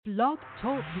Blog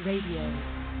Talk Radio.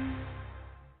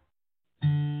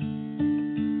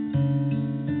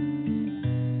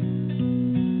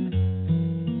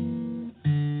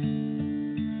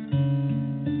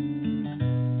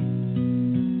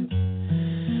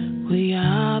 We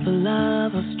are the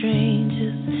love of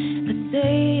strangers that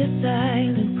say a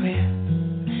silent prayer.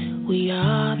 We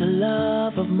are the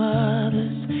love of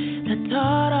mothers that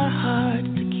taught our hearts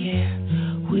to care.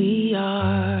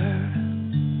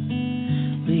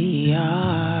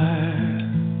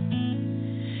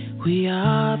 We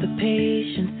are the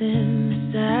patience in the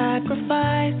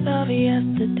sacrifice of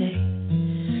yesterday.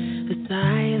 The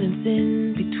silence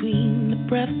in between the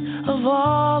breaths of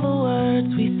all the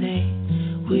words we say.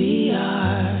 We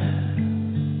are.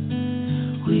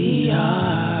 We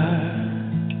are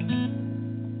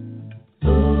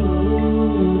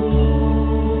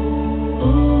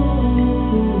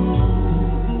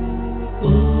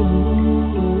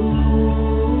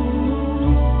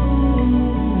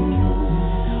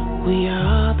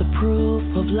the proof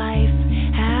of life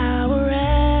our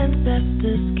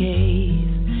ancestors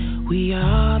gave. We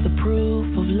are the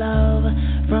proof of love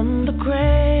from the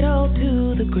cradle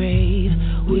to the grave.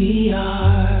 We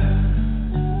are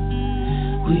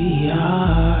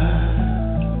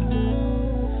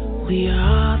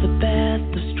the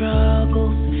best of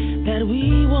struggles that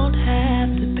we won't have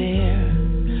to bear.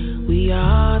 We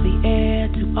are the heir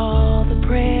to all the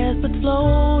prayers that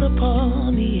float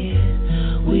upon the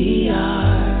air. We are.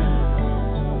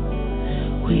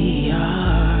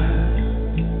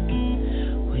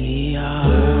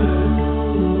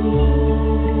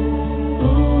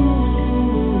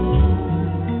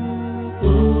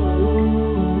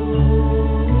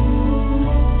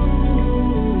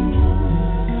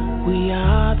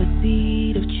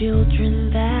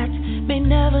 Children that may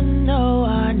never know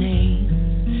our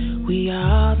names. We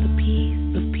are the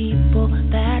piece of people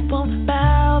that won't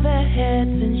bow their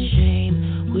heads in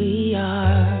shame.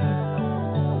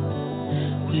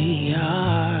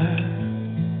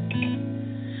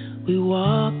 We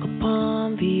walk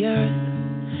upon the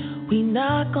earth. We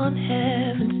knock on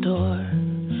heaven's door.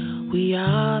 We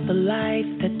are the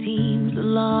life that teems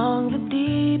along the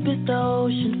deepest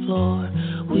ocean floor.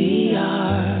 We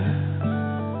are.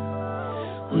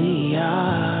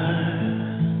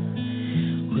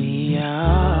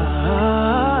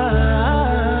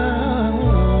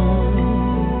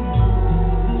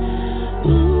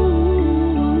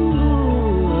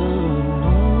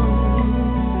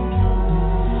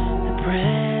 The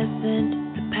present,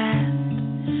 the past,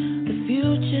 the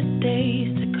future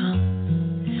days to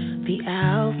come. The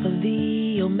Alpha,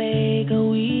 the Omega.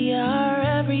 We are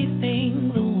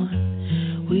everything, the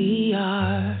one. We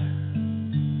are.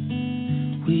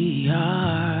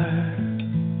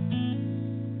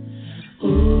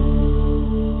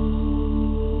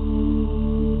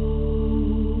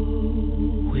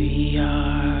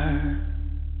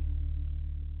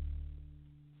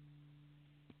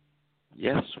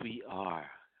 Yes, we are.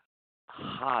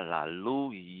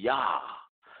 Hallelujah.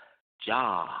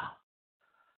 Jah,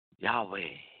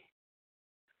 Yahweh,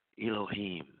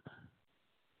 Elohim,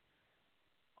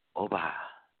 Oba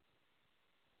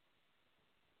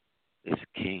is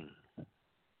King.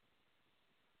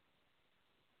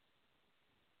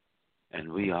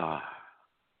 And we are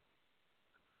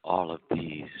all of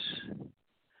these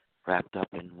wrapped up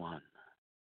in one.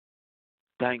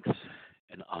 Thanks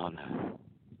and honor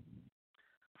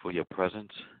for your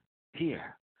presence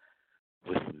here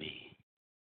with me.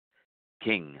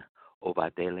 King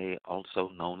Obadele, also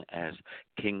known as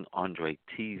King Andre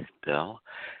Teasdale,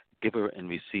 giver and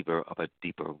receiver of a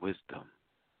deeper wisdom.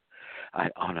 I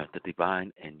honor the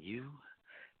divine in you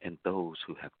and those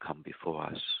who have come before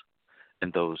us,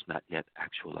 and those not yet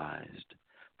actualized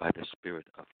by the spirit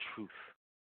of truth.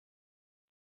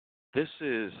 This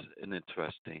is an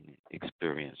interesting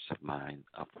experience of mine,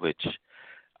 of which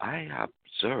I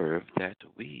observe that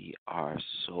we are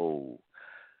so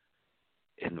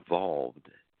involved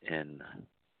in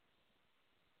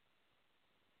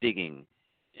digging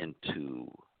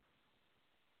into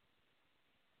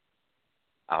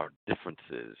our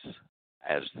differences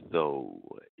as though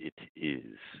it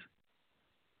is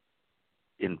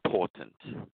important,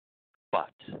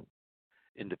 but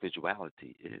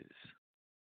individuality is.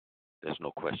 There's no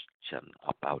question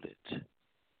about it.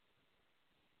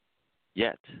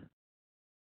 Yet,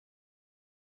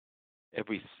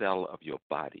 every cell of your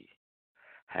body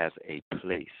has a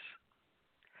place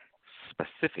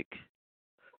specific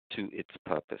to its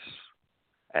purpose,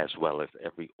 as well as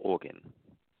every organ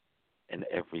and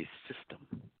every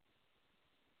system.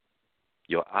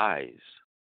 Your eyes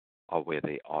are where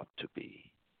they ought to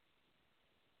be.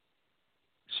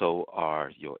 So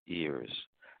are your ears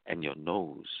and your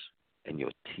nose and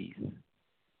your teeth.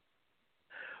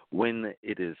 When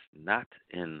it is not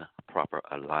in proper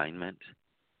alignment,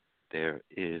 there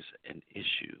is an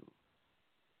issue.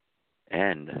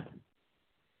 And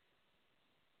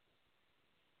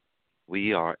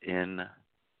we are in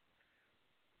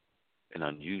an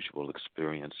unusual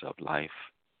experience of life.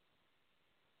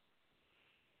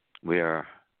 We are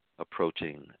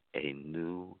approaching a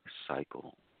new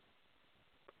cycle,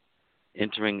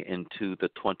 entering into the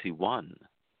 21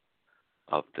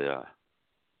 of the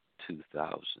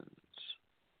 2000s.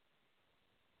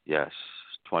 Yes,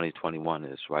 2021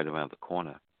 is right around the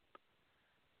corner.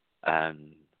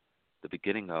 And the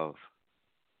beginning of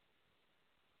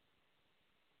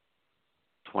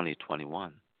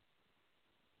 2021,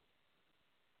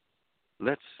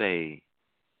 let's say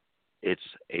it's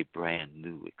a brand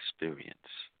new experience.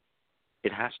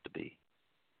 It has to be.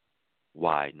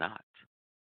 Why not?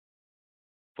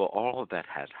 For all that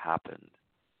has happened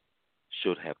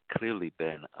should have clearly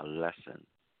been a lesson.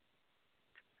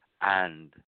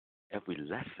 And every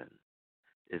lesson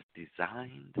is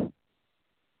designed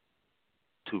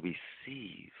to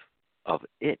receive of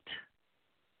it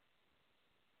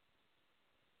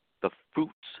the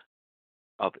fruits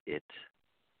of it,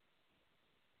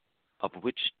 of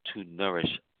which to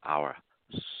nourish our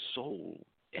soul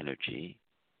energy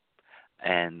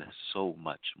and so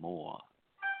much more.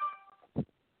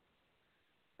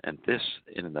 And this,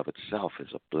 in and of itself, is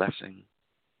a blessing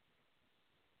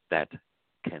that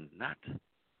cannot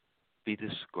be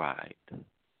described.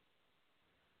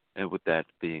 And with that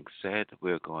being said,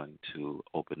 we're going to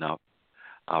open up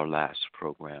our last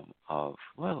program of,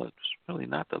 well, it's really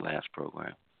not the last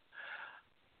program.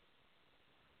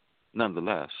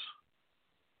 Nonetheless,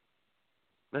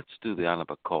 let's do the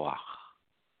Anabakoach.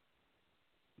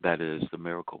 That is the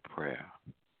miracle prayer.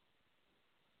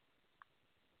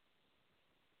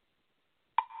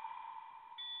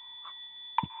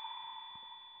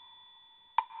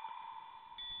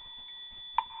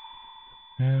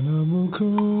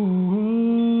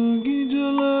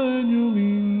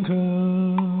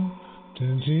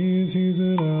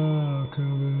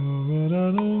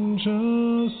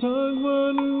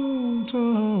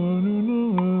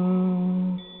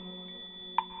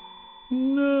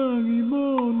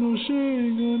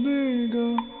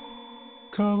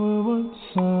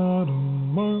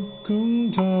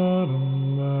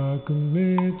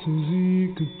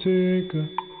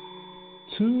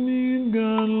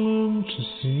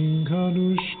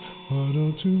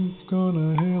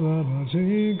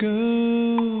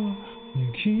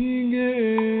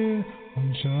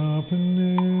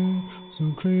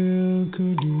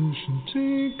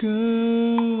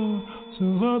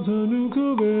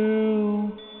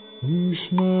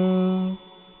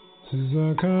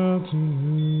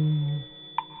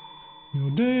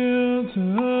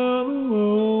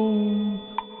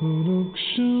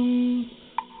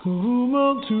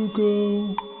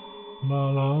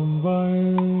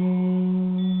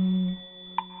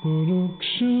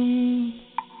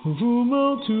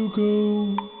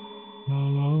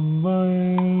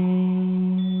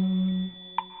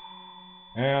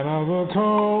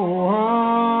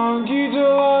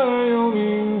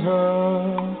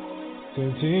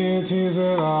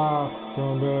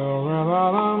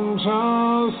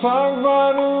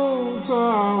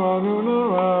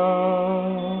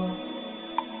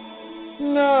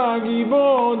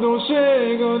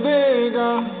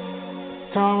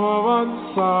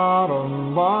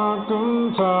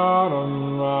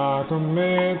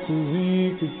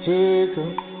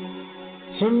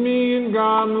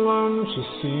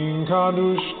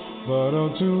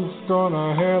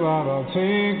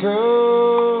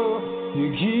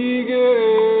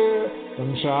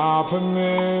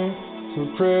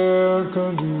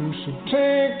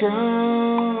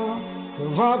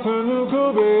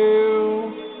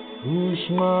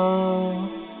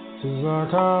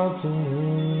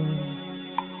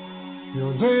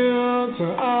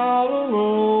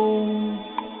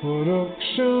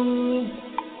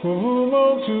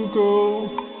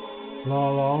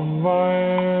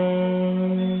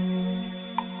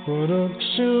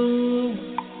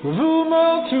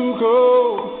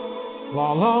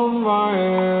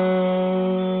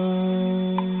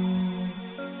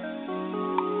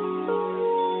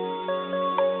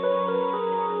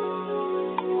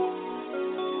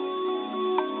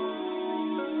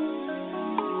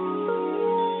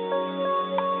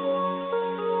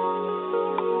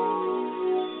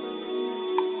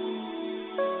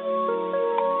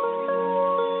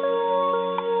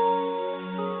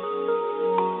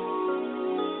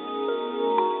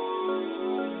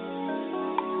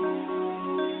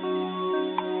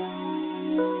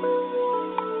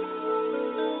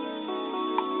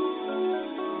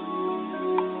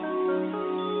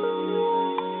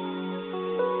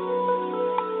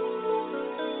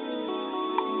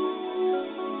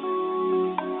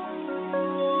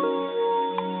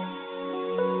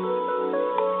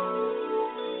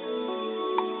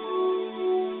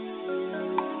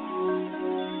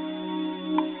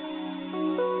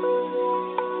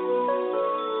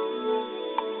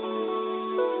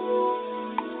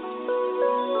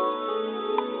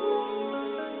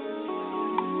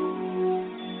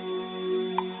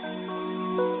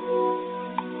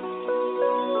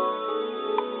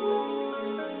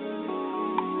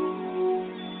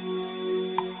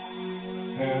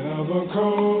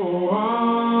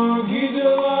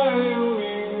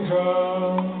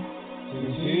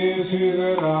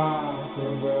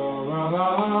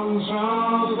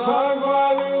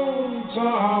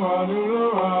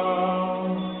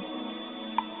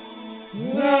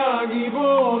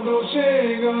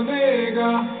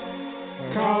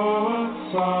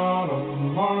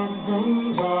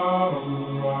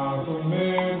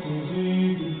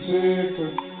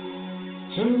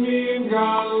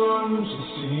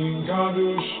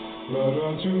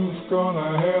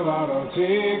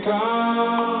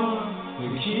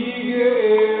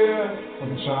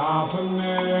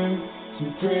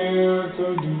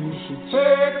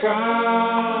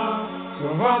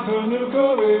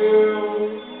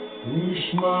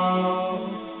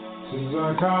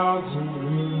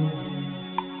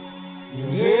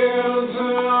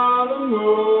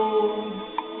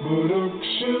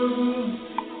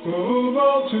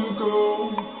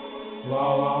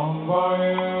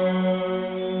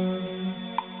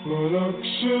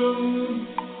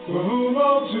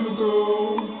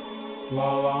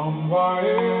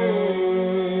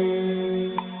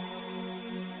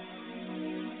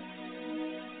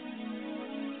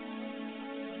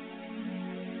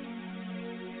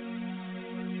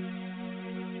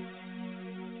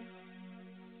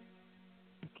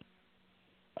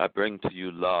 I bring to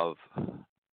you love,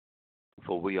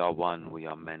 for we are one, we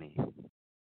are many.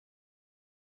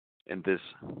 In this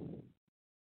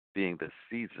being the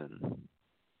season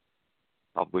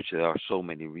of which there are so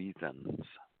many reasons,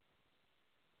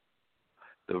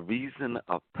 the reason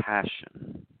of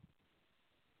passion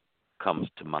comes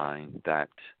to mind, that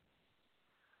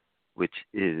which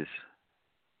is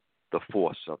the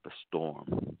force of the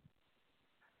storm.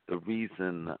 The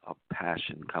reason of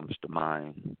passion comes to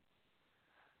mind,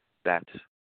 that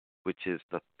which is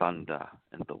the thunder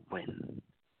and the wind,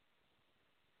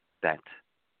 that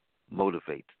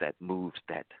motivates, that moves,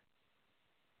 that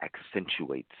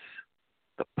accentuates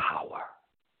the power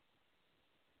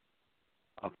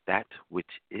of that which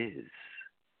is.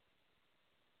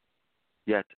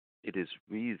 Yet it is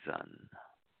reason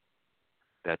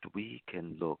that we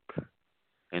can look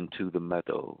into the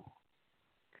meadow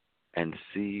and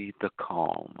see the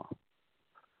calm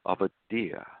of a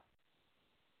deer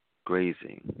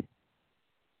grazing,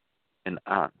 an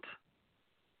ant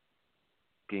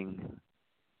looking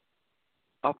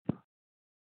up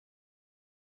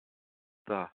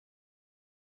the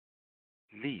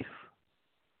leaf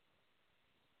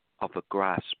of a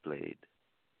grass blade,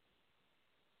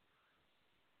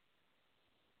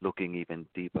 looking even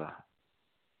deeper.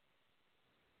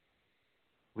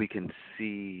 We can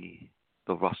see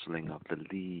the rustling of the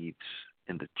leaves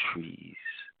in the trees,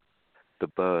 the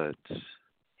birds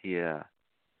here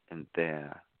and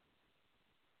there.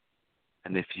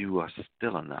 And if you are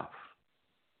still enough,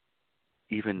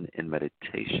 even in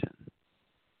meditation,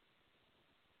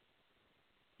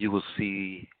 you will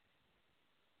see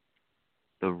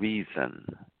the reason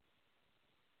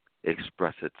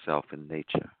express itself in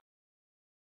nature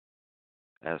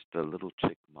as the little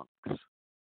chipmunks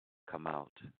come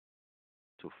out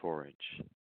to forage,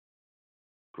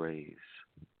 graze.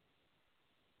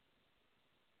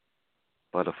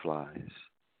 Butterflies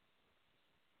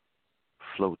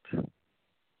float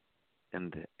in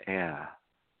the air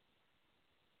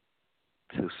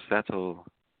to settle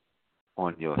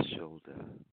on your shoulder,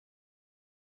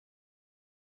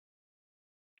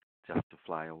 just to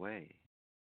fly away,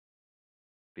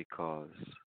 because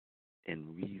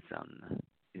in reason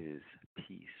is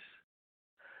peace.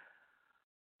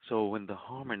 So when the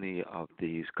harmony of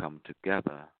these come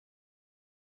together,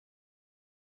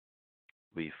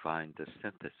 we find the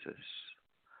synthesis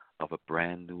of a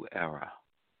brand new era.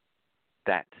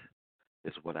 That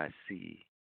is what I see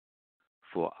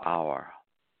for our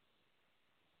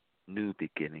new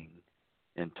beginning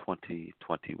in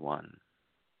 2021.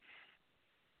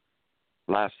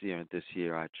 Last year and this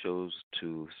year, I chose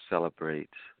to celebrate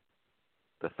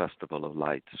the Festival of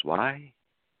Lights. Why?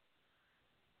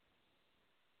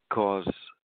 Because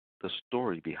the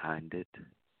story behind it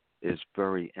is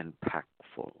very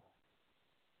impactful.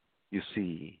 You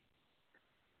see,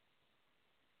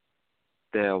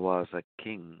 there was a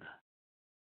king,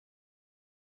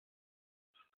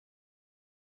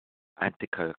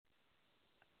 Antiochus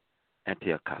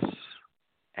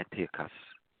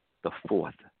the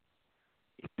Fourth,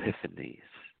 Epiphanes,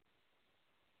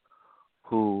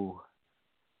 who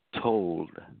told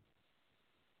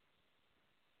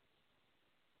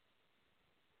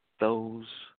those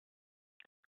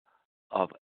of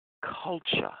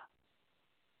culture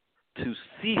to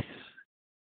cease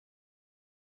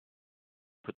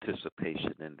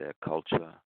participation in their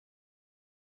culture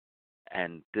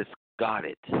and discard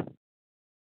it,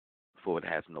 for it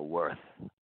has no worth,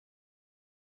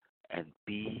 and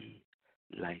be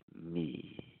like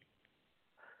me.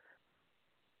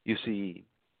 You see,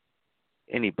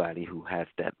 anybody who has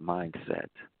that mindset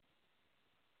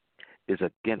is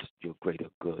against your greater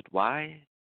good. Why?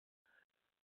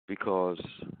 Because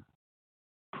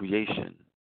creation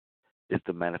is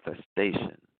the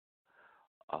manifestation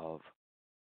of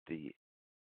the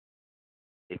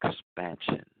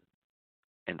expansion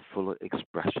and fuller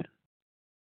expression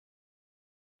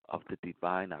of the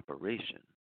divine operation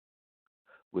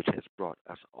which has brought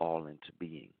us all into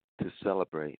being, to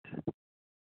celebrate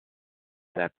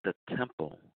that the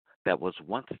temple that was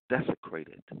once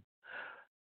desecrated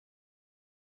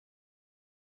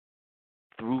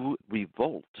through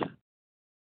revolt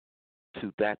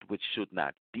to that which should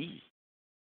not be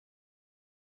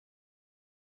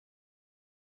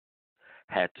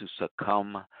had to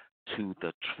succumb to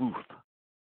the truth,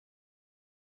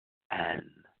 and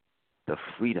the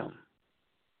freedom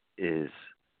is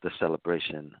the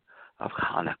celebration of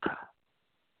Hanukkah.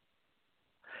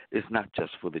 It's not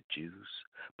just for the Jews,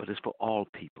 but it's for all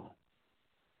people.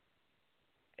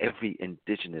 Every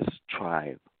indigenous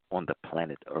tribe on the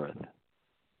planet Earth.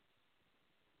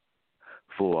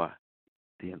 For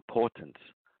the importance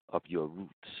of your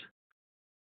roots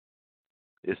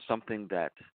is something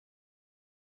that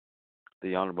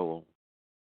the Honorable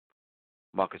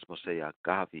Marcus Mosiah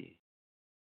Garvey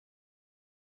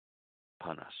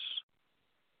upon us.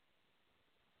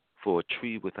 For a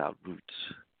tree without roots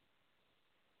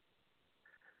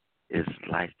is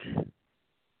like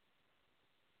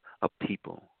a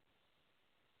people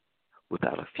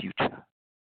without a future.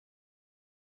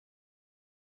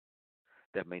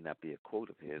 That may not be a quote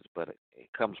of his, but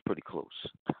it comes pretty close.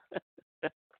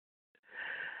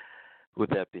 With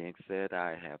that being said,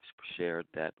 I have shared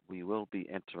that we will be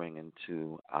entering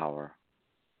into our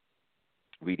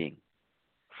reading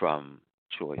from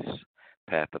Choice,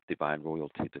 Path of Divine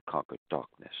Royalty to Conquer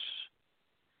Darkness.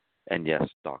 And yes,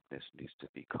 darkness needs to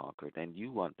be conquered, and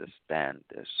you understand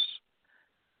this.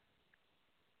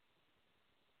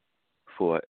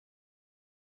 For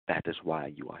that is why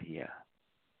you are here.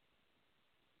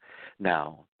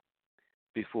 Now,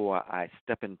 before I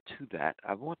step into that,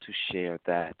 I want to share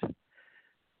that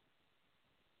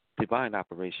divine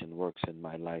operation works in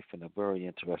my life in a very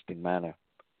interesting manner.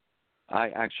 I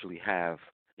actually have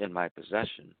in my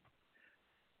possession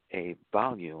a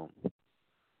volume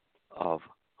of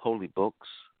holy books,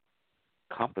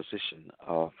 composition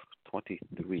of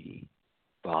 23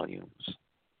 volumes,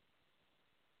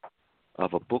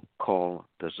 of a book called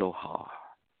the Zohar.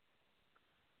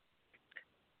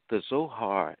 The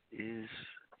Zohar is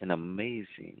an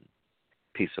amazing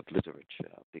piece of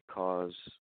literature because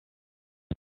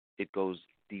it goes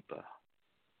deeper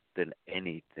than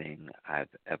anything I've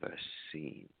ever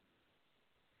seen.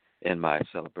 In my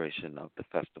celebration of the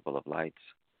Festival of Lights,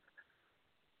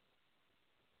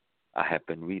 I have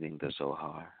been reading the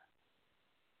Zohar.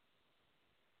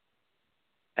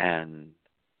 And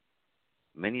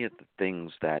many of the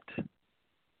things that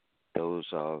those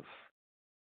of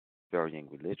varying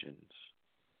religions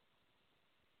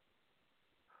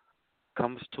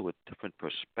comes to a different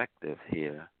perspective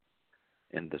here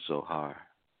in the Zohar.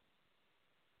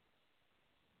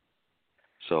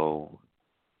 So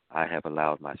I have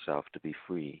allowed myself to be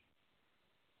free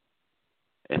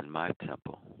in my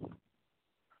temple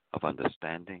of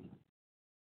understanding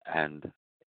and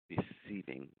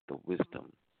receiving the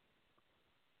wisdom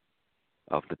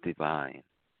of the divine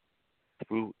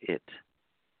through it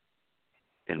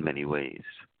in many ways.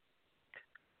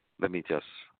 Let me just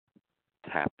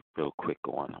tap real quick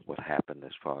on what happened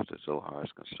as far as the Zohar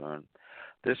is concerned.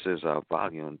 This is a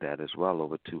volume that is well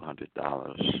over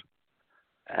 $200.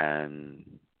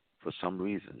 And for some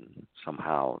reason,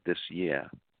 somehow, this year,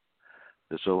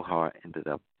 the Zohar ended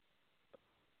up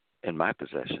in my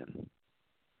possession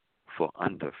for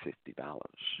under $50.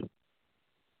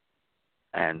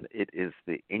 And it is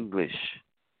the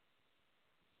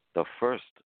first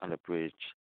unabridged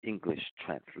English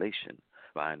translation.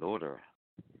 Divine order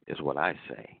is what I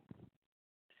say.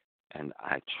 And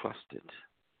I trust it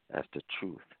as the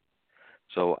truth.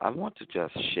 So I want to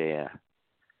just share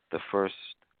the first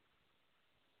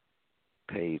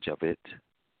page of it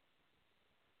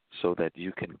so that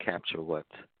you can capture what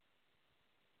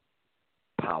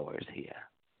power is here.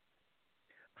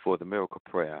 For the miracle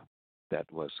prayer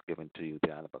that was given to you, the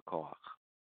Anabakar,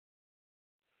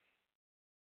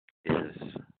 is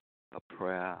a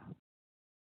prayer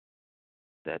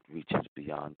that reaches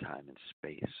beyond time and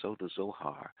space. So the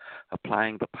Zohar,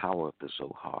 applying the power of the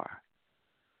Zohar.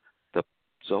 The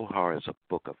Zohar is a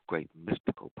book of great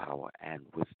mystical power and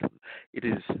wisdom. It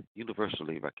is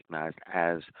universally recognized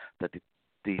as the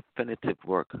definitive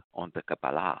work on the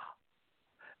Kabbalah,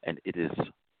 and it is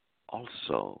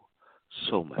also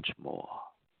so much more.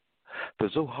 The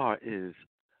Zohar is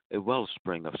a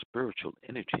wellspring of spiritual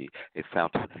energy, a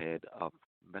fountainhead of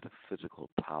metaphysical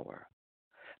power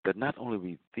that not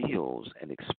only reveals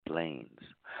and explains,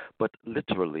 but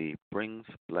literally brings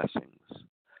blessings,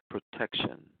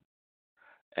 protection,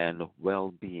 and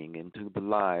well being into the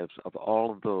lives of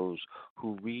all of those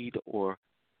who read or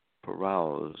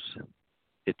peruse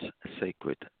its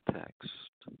sacred text.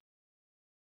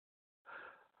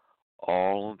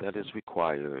 All that is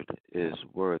required is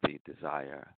worthy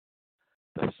desire,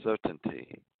 the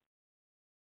certainty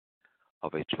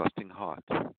of a trusting heart,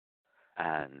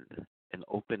 and an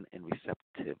open and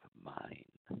receptive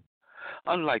mind.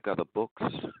 Unlike other books,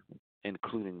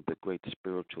 including the great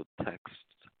spiritual texts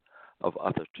of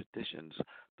other traditions,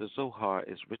 the Zohar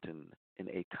is written in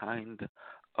a kind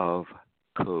of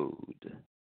code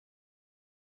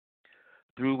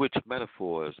through which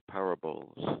metaphors,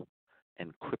 parables,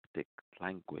 and cryptic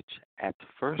language, at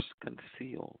first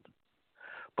concealed,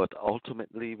 but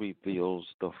ultimately reveals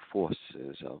the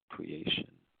forces of creation.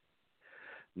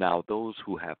 Now, those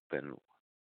who have been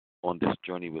on this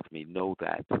journey with me know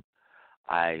that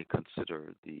I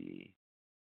consider the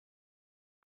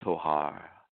Torah,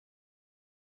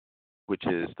 which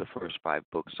is the first 5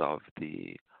 books of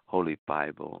the Holy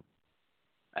Bible,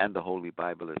 and the Holy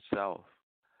Bible itself,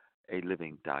 a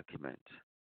living document,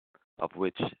 of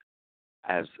which,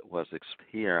 as was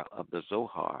here of the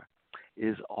Zohar,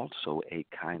 is also a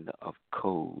kind of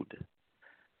code.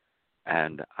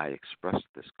 And I express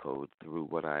this code through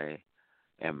what I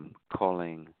am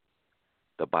calling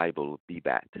the Bible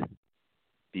BBAT.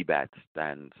 BBAT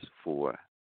stands for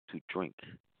to drink,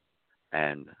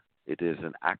 and it is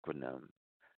an acronym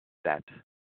that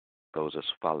goes as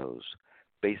follows: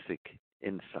 basic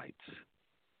insights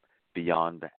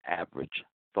beyond average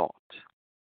thought.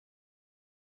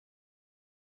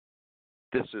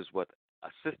 This is what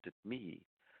assisted me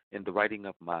in the writing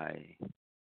of my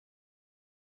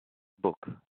book,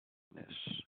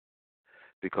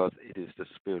 because it is the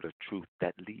spirit of truth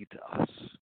that leads us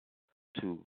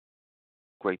to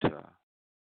greater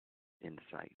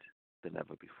insight than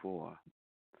ever before.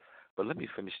 But let me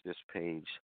finish this page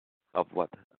of what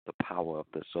the power of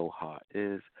the Zohar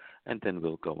is, and then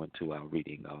we'll go into our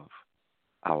reading of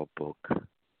our book,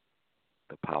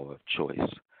 The Power of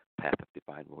Choice, Path of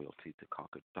Divine Royalty to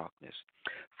Conquer Darkness.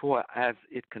 For as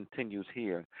it continues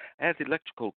here, as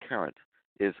electrical current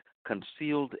is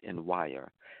concealed in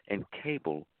wire and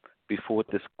cable before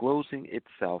disclosing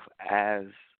itself as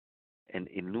an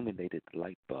illuminated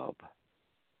light bulb,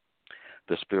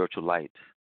 the spiritual light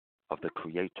of the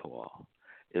Creator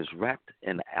is wrapped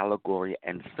in allegory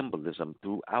and symbolism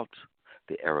throughout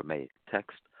the Aramaic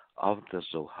text of the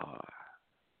Zohar.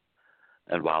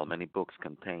 And while many books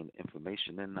contain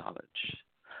information and knowledge,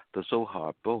 the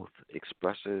Zohar both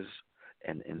expresses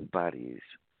and embodies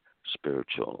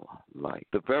spiritual light.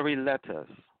 The very letters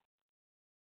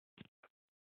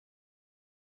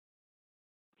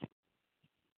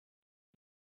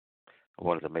I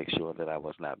wanted to make sure that I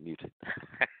was not muted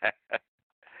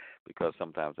because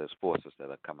sometimes there's forces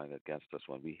that are coming against us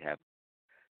when we have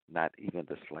not even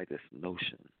the slightest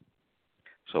notion.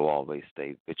 So always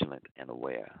stay vigilant and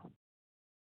aware.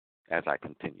 As I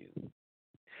continue,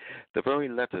 the very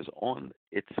letters on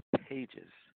its pages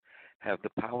have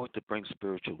the power to bring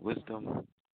spiritual wisdom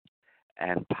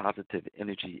and positive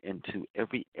energy into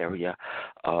every area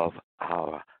of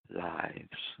our lives.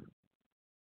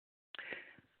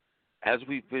 As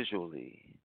we visually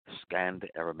scan the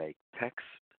Aramaic text,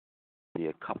 the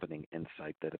accompanying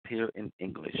insight that appear in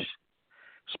English,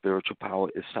 spiritual power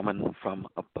is summoned from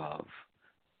above,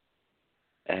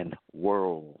 and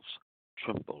worlds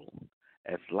tremble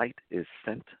as light is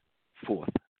sent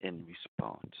forth in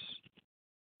response.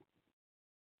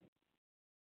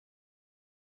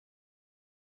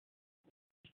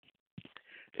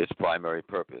 Its primary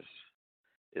purpose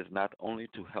is not only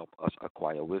to help us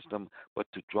acquire wisdom, but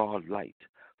to draw light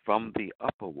from the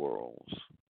upper worlds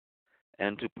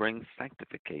and to bring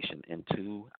sanctification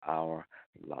into our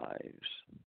lives.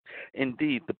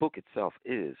 Indeed, the book itself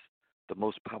is the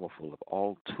most powerful of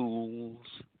all tools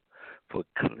for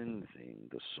cleansing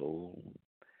the soul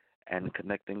and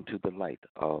connecting to the light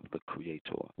of the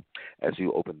Creator. As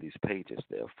you open these pages,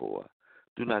 therefore,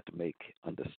 do not make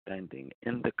understanding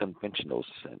in the conventional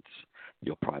sense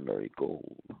your primary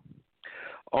goal.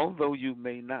 Although you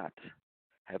may not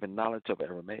having knowledge of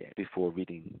Aramaic before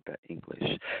reading the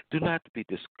English. Do not be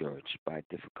discouraged by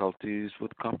difficulties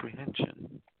with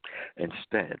comprehension.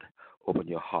 Instead, open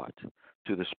your heart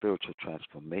to the spiritual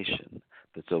transformation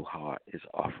the Zohar is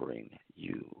offering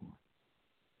you.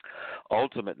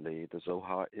 Ultimately, the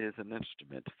Zohar is an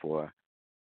instrument for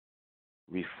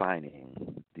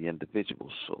refining the individual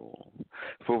soul,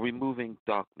 for removing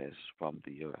darkness from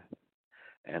the earth,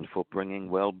 and for bringing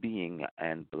well-being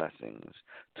and blessings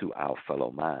to our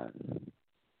fellow man.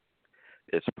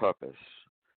 Its purpose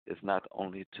is not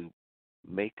only to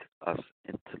make us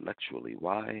intellectually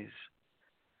wise,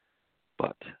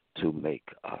 but to make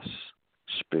us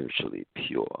spiritually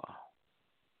pure.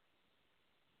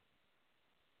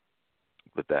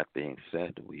 With that being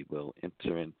said, we will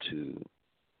enter into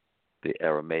the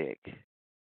Aramaic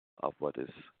of what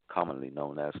is commonly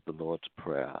known as the Lord's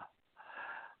Prayer.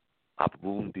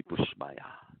 Abun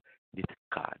dipushmaya,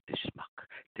 nitka dishmak,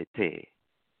 tete,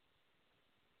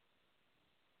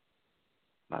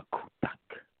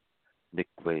 makutak,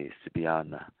 nikwe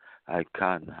sibiana,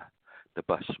 aikana,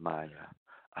 debashmaya,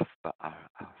 afba'ar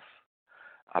af,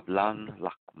 ablan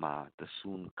lakma,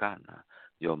 dasunkana,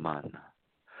 yomana,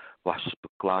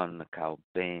 washbuklan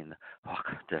kaubain,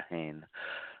 wakadahain,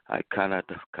 aikana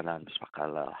defkalan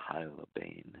swakala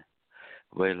hailabain,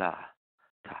 wela,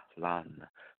 tahlan,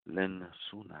 Len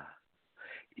Suna,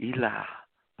 Ila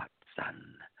Patsan,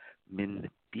 Min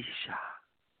Bisha,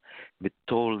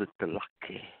 Mitol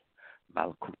Telake,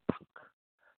 Malkutak,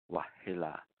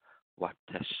 Wahila,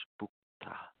 Watesh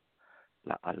Bukta,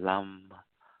 La Alam,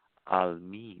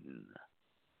 Almin.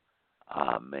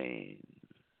 Amen.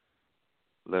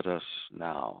 Let us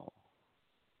now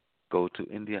go to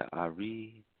India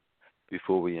Ari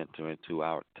before we enter into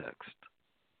our text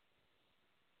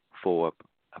for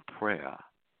a prayer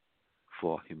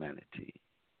for humanity.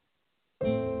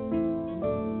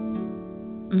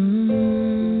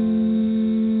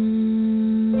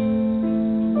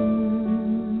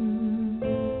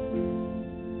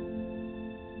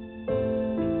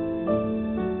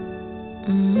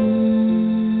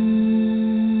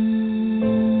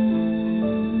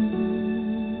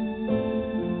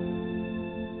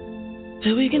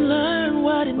 So we can learn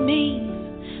what it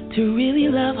means to really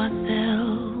love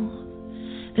ourselves.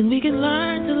 Then we can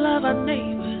learn to love our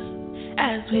neighbors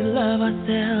as we love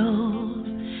ourselves.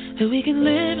 So we can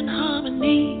live in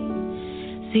harmony,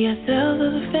 see ourselves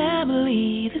as a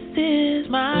family. This is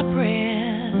my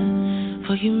prayer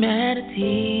for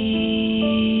humanity.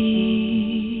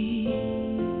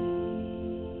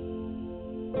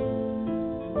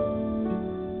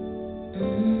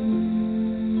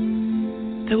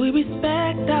 So we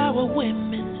respect our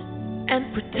women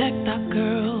and protect our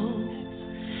girls,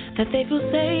 that they feel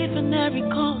safe in every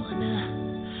corner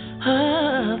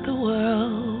of the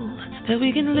world, that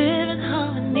we can live in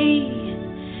harmony,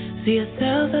 see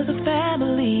ourselves as a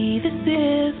family. This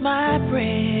is my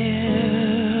prayer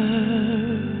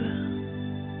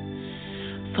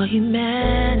for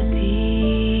humanity.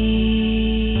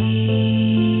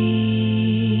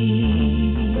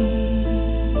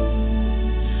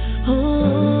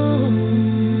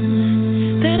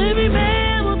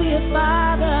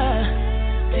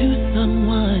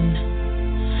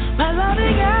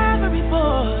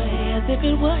 If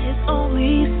it were his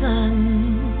only son,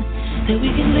 that we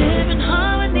can live in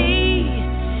harmony,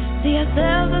 see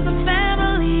ourselves as a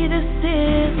family. This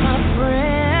is my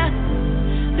prayer,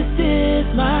 this is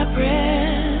my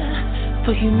prayer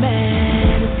for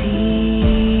humanity.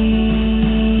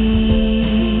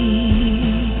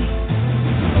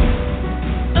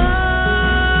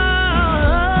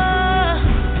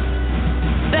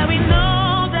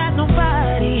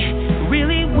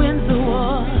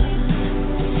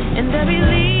 Every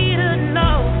leader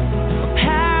knows what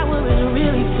power is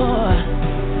really for,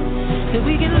 that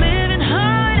we can live in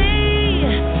harmony,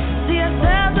 see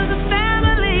ourselves as a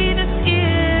family. This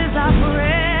is our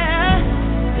prayer.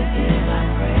 This is our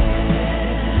prayer.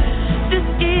 This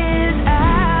is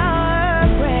our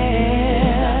prayer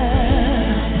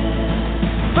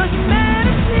for humanity.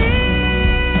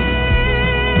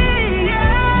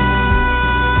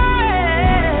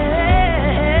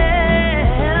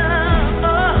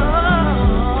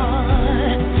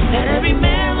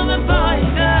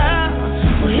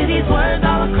 Words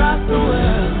all across the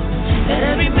world, that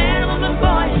every man, woman,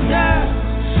 boy, and girl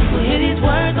will hear these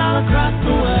words all across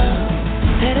the world,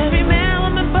 that every man,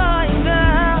 woman, boy, and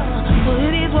girl will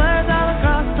hear these words all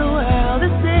across the world.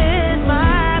 This is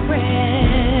my prayer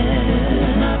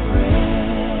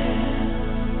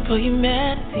for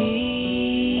humanity.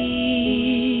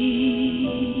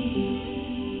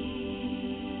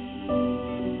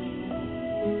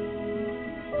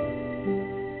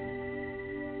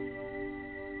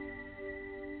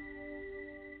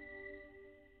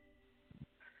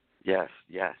 Yes,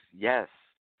 yes, yes.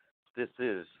 This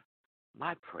is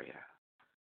my prayer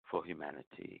for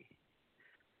humanity.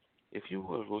 If you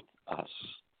were with us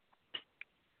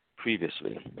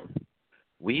previously,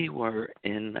 we were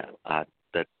in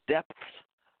the depths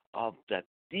of the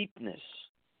deepness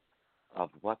of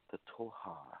what the Torah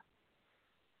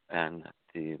and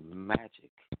the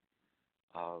magic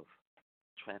of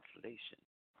translation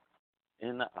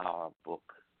in our book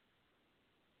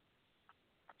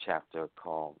chapter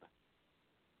called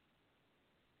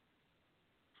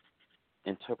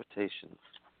Interpretations,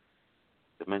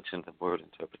 mentioned the word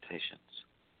interpretations,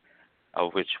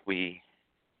 of which we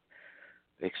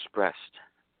expressed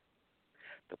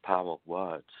the power of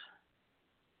words,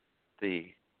 the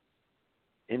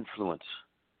influence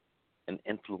and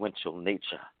influential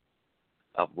nature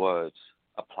of words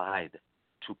applied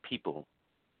to people,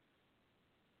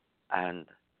 and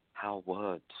how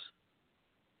words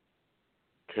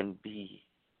can be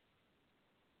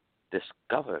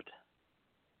discovered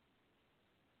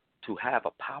to have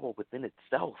a power within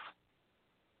itself.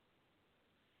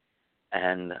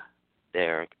 And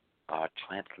there are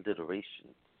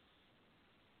transliterations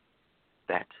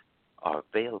that are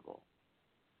available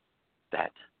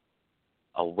that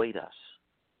await us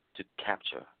to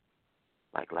capture.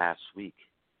 Like last week,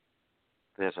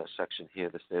 there's a section here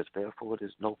that says, therefore it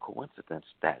is no coincidence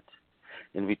that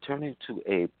in returning to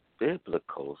a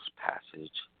biblical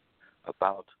passage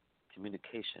about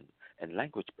communication and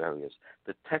language barriers,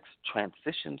 the text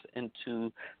transitions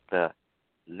into the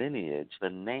lineage, the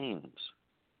names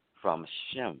from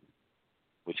Shem,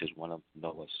 which is one of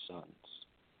Noah's sons,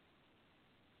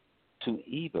 to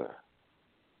Eber,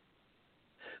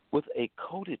 with a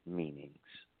coded meanings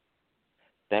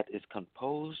that is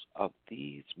composed of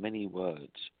these many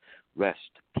words: rest,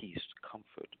 peace,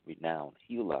 comfort, renown,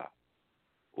 healer,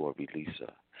 or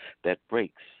releaser, that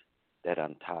breaks, that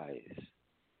unties,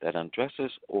 that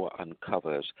undresses or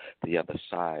uncovers the other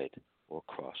side or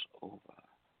crossover.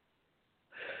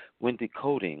 When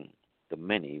decoding the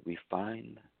many, we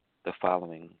find the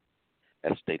following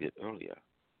as stated earlier: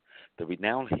 the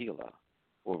renowned healer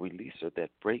or releaser that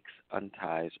breaks,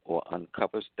 unties, or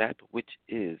uncovers that which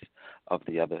is of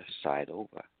the other side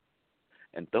over.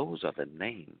 And those are the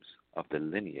names of the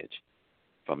lineage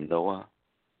from Noah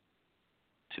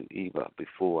to Eva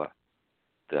before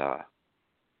the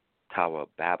Tower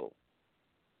of Babel.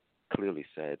 Clearly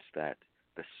says that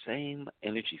the same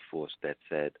energy force that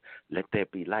said, let there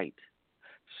be light,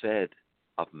 said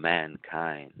of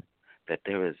mankind that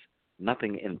there is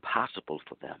nothing impossible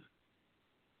for them.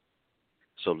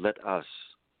 So let us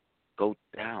go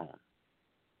down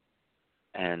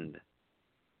and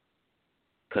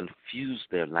confuse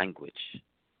their language.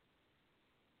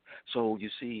 So you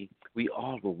see, we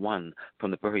all were one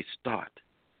from the very start.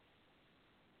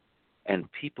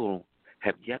 And people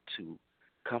have yet to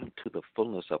come to the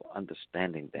fullness of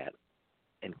understanding that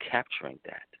and capturing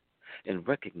that and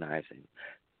recognizing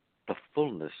the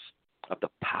fullness of the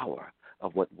power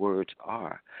of what words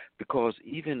are. Because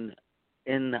even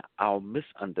in our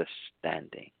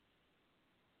misunderstanding,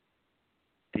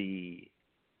 the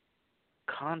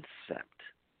concept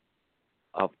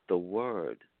of the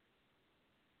word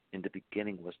in the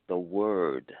beginning was the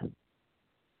word.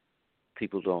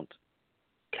 People don't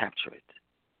capture it.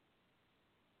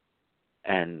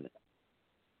 And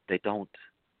they don't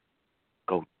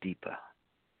go deeper.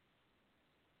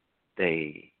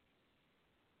 They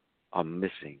are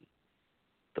missing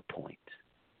the point.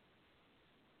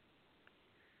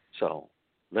 So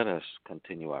let us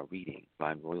continue our reading,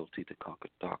 Find Royalty to Conquer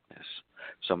Darkness.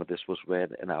 Some of this was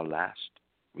read in our last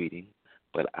reading,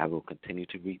 but I will continue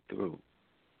to read through.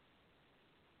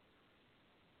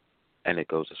 And it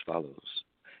goes as follows.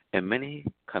 In many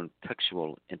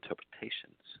contextual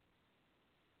interpretations,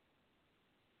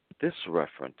 this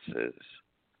references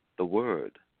the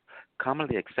word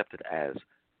commonly accepted as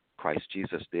Christ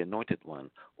Jesus, the Anointed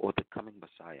One, or the coming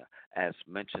Messiah, as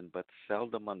mentioned but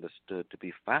seldom understood to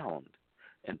be found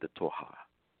in the Torah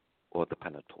or the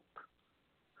Pentateuch,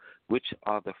 which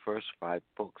are the first 5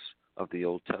 books of the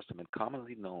Old Testament,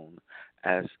 commonly known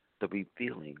as the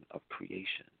revealing of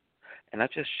creation. And I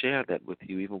just share that with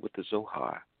you, even with the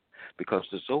Zohar, because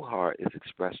the Zohar is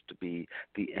expressed to be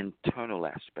the internal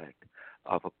aspect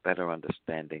of a better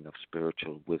understanding of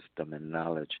spiritual wisdom and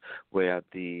knowledge, where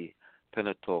the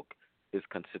Pentateuch is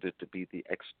considered to be the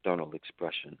external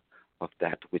expression of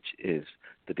that which is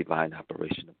the divine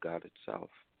operation of God itself.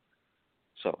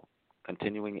 So,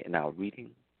 continuing in our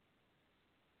reading,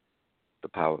 The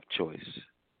Power of Choice,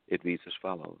 it reads as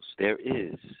follows. There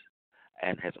is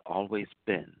and has always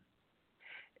been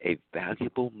a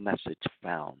valuable message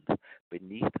found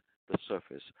beneath the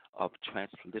surface of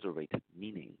transliterated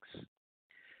meanings.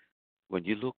 When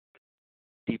you look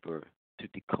deeper to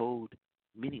decode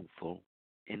meaningful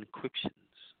encryptions,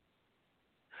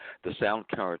 the sound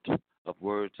current of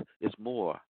words is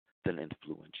more than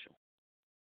influential.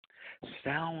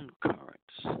 Sound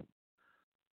currents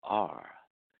are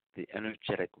the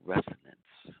energetic resonance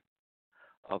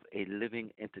of a living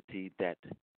entity that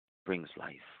brings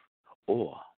life,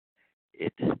 or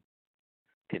it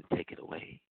can take it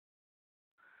away.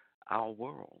 Our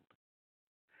world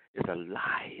is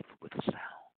alive with sound.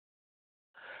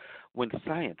 When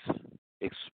science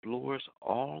explores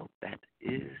all that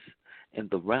is in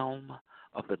the realm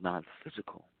of the non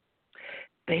physical,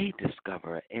 they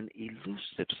discover an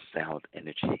elusive sound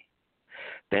energy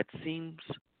that seems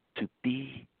to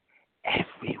be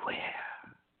everywhere.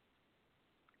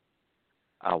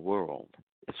 Our world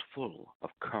is full of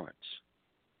currents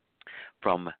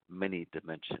from many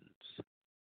dimensions,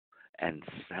 and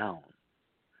sound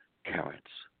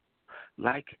currents,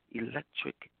 like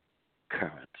electric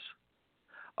currents,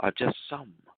 are just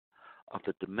some of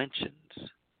the dimensions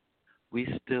we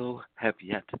still have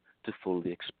yet to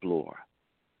fully explore.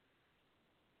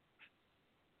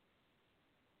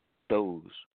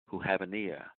 Those who have an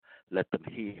ear, let them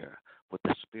hear what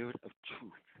the Spirit of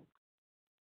truth,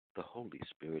 the Holy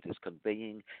Spirit, is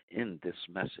conveying in this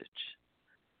message.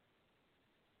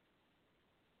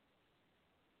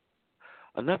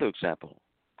 Another example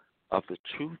of the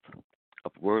truth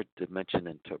of word dimension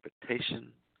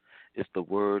interpretation is the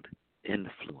word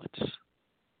influence,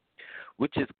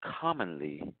 which is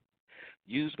commonly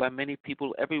used by many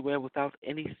people everywhere without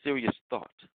any serious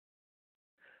thought.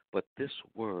 But this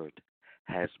word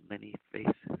has many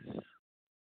faces.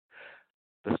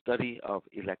 The study of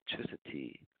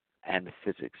electricity and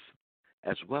physics,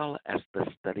 as well as the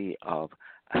study of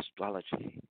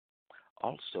astrology,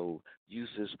 also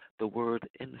uses the word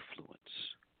influence.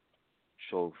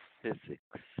 So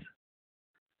physics,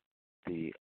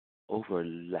 the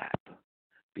overlap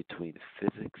between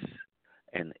physics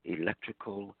and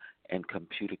electrical and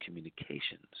computer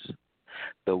communications.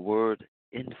 The word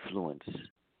influence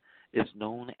is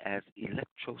known as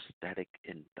electrostatic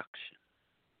induction.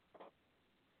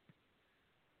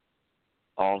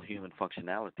 All human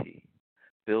functionality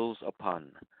builds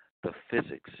upon the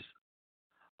physics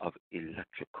of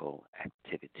electrical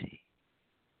activity.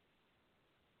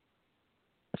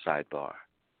 Sidebar.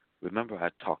 Remember I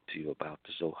talked to you about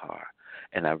the Zohar,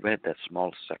 and I read that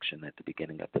small section at the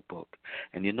beginning of the book,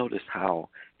 and you notice how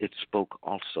it spoke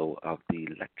also of the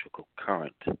electrical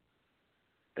current.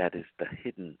 That is the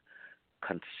hidden,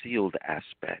 concealed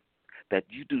aspect that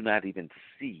you do not even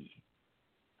see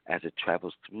as it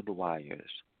travels through the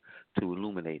wires to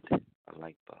illuminate a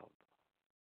light bulb.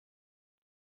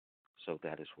 So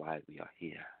that is why we are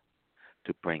here,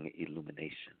 to bring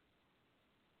illumination.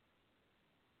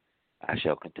 I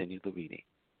shall continue the reading.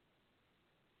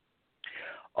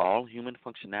 All human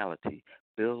functionality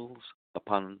builds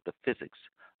upon the physics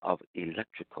of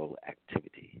electrical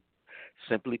activity.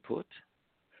 Simply put,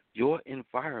 your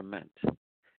environment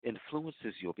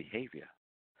influences your behavior,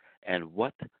 and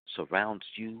what surrounds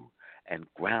you and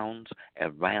grounds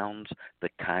and rounds the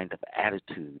kind of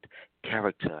attitude,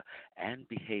 character, and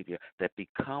behavior that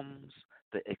becomes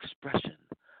the expression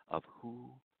of who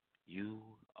you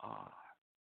are.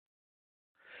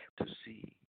 To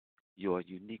see your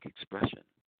unique expression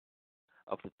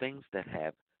of the things that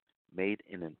have made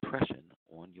an impression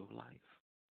on your life.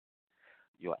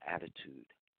 Your attitude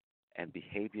and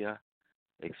behavior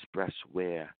express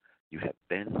where you have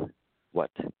been,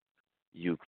 what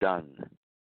you've done,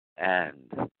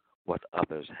 and what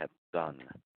others have done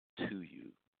to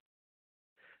you.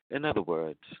 In other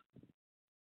words,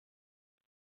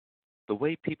 the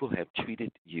way people have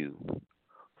treated you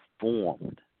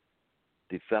formed,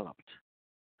 developed,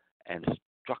 and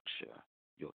structure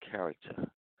your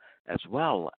character, as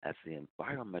well as the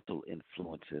environmental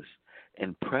influences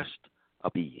impressed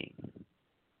a being.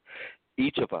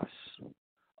 Each of us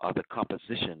are the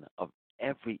composition of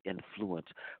every influence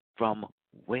from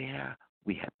where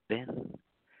we have been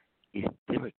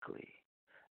etherically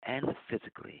and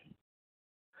physically,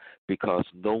 because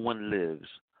no one lives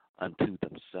unto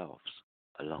themselves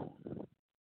alone.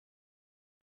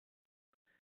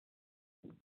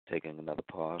 Taking another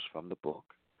pause from the book,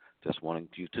 just wanting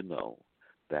you to know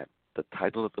that the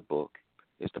title of the book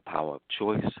is The Power of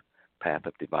Choice, Path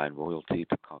of Divine Royalty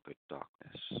to Conquer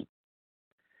Darkness.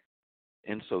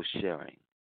 In so sharing,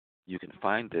 you can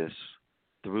find this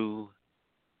through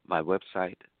my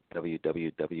website,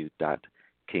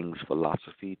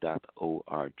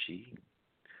 www.kingsphilosophy.org,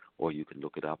 or you can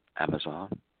look it up Amazon,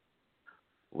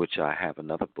 which I have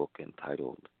another book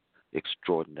entitled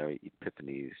Extraordinary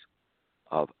Epiphanies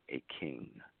of a King,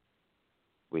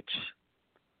 which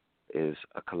is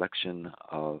a collection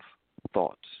of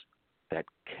thoughts that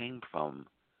came from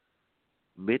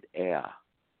midair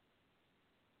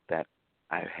that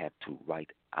I had to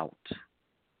write out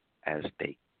as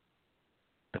the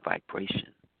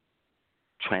vibration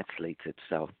translates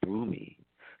itself through me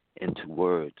into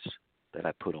words that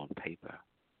I put on paper,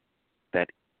 that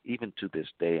even to this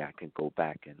day I can go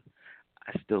back and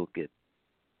I still get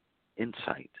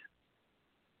insight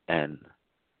and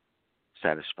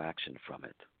satisfaction from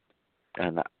it.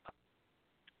 And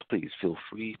please feel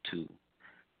free to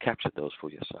capture those for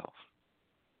yourself.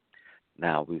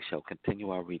 Now we shall continue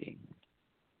our reading.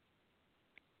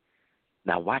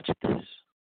 Now watch this.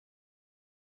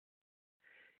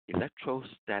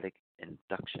 Electrostatic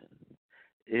induction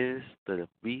is the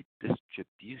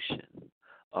redistribution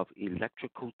of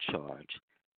electrical charge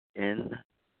in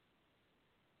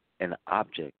an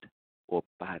object or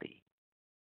body,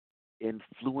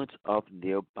 influence of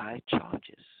nearby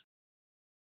charges.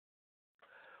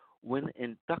 When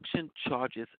induction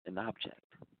charges an object,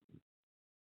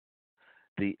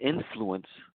 the influence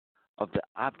of the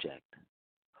object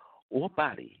or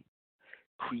body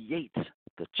creates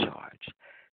the charge,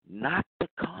 not the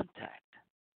contact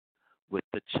with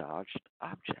the charged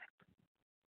object.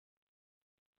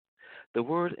 The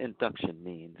word induction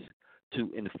means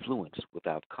to influence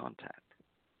without contact.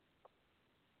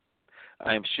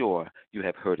 I am sure you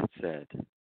have heard it said,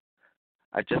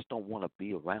 I just don't want to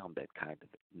be around that kind of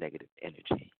negative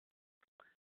energy.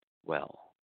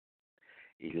 Well,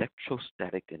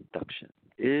 electrostatic induction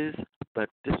is the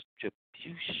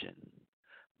distribution,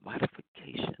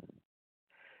 modification,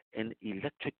 in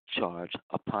electric charge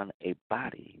upon a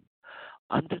body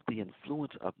under the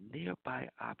influence of nearby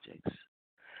objects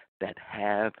that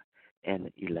have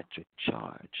an electric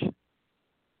charge.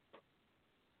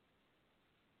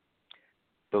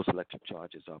 Those electric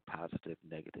charges are positive,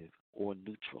 negative, or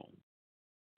neutral.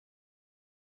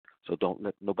 So don't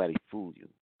let nobody fool you.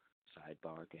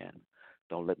 Sidebar again.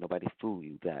 Don't let nobody fool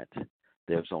you that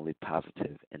there's only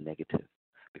positive and negative,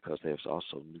 because there's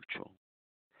also neutral.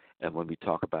 And when we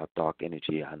talk about dark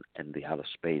energy and the outer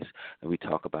space, and we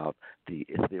talk about the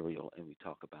ethereal, and we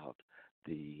talk about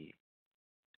the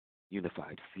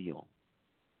unified field,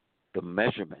 the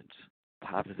measurements,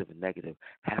 positive and negative,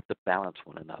 have to balance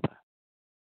one another.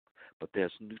 But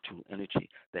there's neutral energy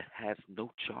that has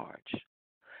no charge,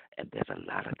 and there's a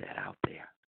lot of that out there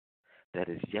that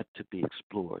is yet to be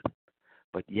explored.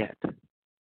 But yet,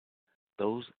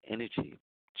 those energy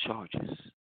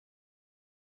charges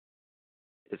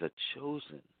is a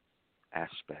chosen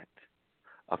aspect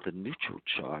of the neutral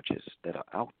charges that are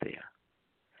out there.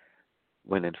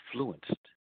 When influenced,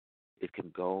 it can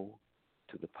go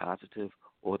to the positive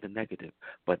or the negative,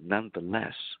 but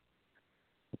nonetheless,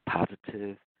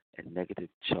 positive and negative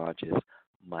charges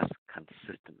must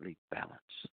consistently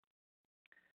balance.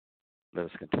 Let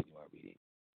us continue our reading.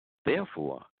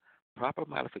 Therefore, proper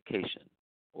modification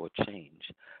or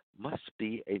change must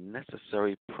be a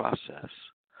necessary process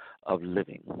of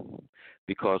living,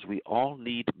 because we all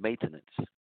need maintenance,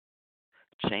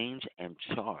 change, and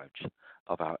charge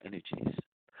of our energies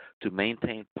to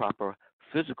maintain proper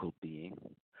physical being,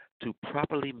 to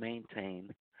properly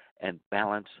maintain and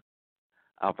balance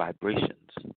our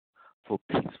vibrations for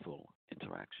peaceful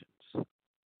interactions.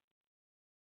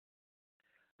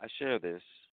 I share this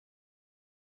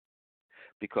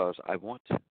because I want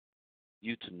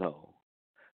you to know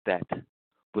that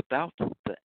without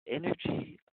the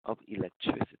energy of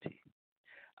electricity,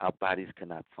 our bodies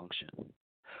cannot function.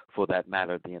 For that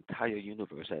matter, the entire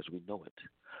universe as we know it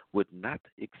would not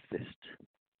exist.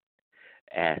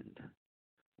 And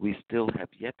we still have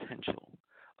yet potential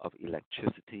of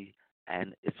electricity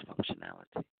and its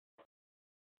functionality.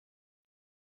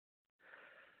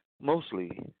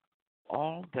 Mostly,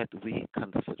 all that we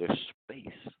consider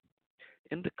space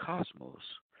in the cosmos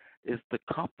is the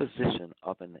composition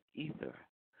of an ether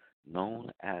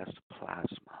known as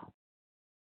plasma.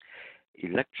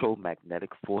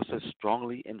 Electromagnetic forces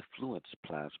strongly influence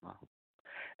plasma,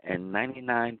 and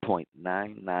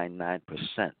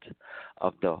 99.999%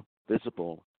 of the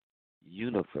visible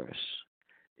universe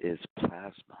is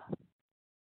plasma.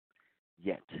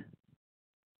 Yet,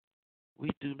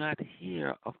 we do not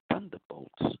hear of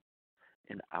thunderbolts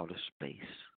in outer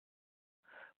space,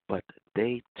 but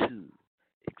they too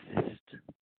exist.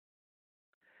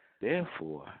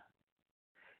 Therefore,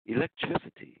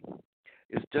 electricity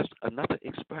is just another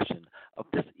expression of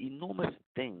this enormous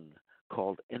thing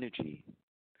called energy,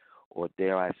 or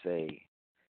dare I say,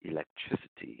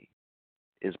 electricity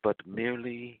is but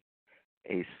merely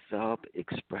a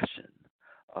sub-expression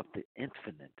of the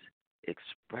infinite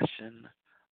expression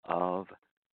of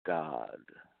God.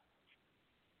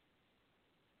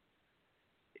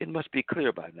 It must be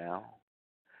clear by now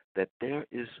that there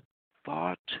is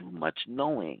far too much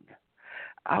knowing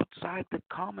outside the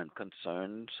common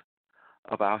concerns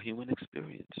of our human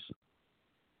experience.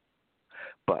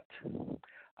 But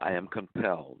I am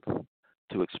compelled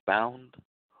to expound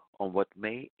on what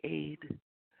may aid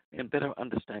in better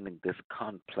understanding this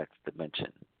complex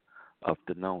dimension of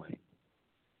the knowing.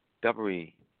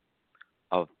 Discovery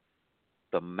of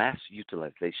the mass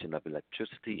utilization of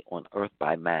electricity on Earth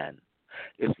by man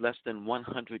is less than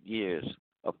 100 years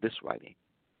of this writing.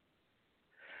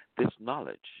 This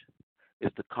knowledge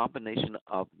is the combination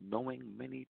of knowing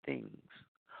many things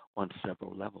on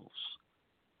several levels,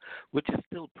 which is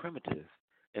still primitive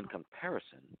in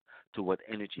comparison to what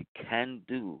energy can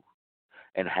do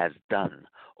and has done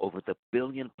over the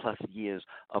billion-plus years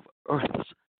of Earth's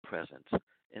presence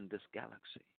in this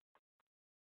galaxy.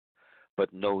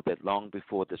 But know that long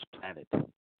before this planet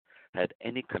had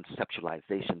any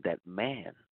conceptualization that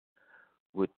man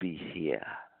would be here,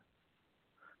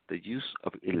 the use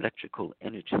of electrical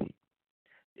energy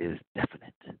is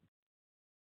definite.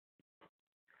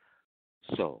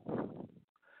 So,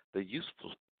 the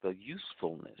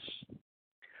usefulness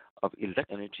of electric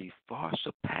energy far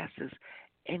surpasses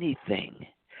anything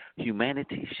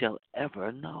humanity shall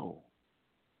ever know.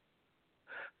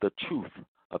 The truth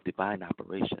of divine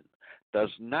operation does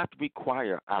not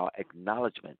require our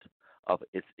acknowledgement of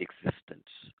its existence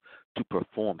to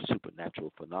perform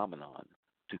supernatural phenomenon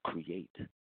to create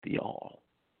the all,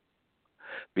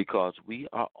 because we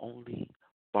are only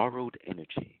borrowed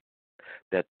energy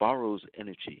that borrows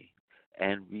energy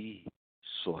and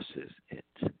resources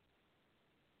it.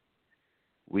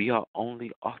 We are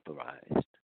only authorized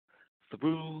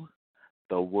through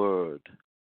the word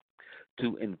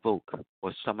to invoke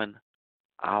or summon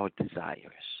our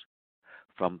desires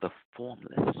from the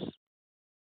formless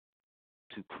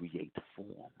to create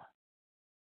form.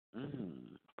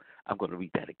 I'm going to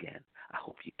read that again. I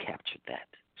hope you captured that.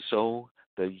 So,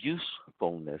 the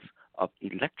usefulness of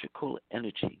electrical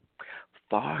energy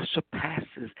far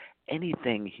surpasses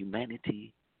anything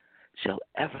humanity shall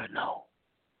ever know.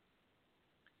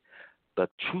 The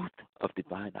truth of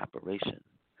divine operation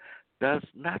does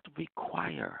not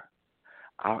require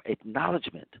our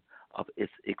acknowledgement of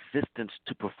its existence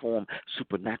to perform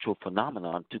supernatural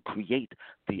phenomenon to create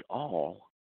the all,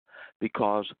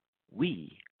 because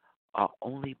we are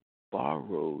only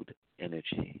borrowed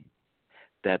energy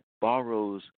that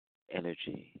borrows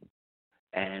energy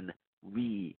and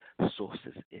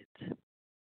resources it.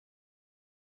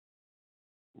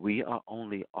 We are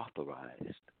only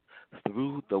authorized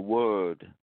through the word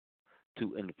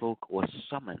to invoke or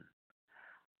summon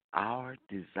our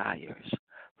desires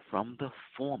from the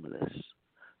formless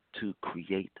to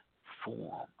create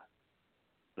form.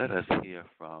 Let us hear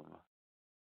from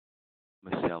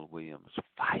Michelle Williams.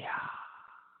 Fire.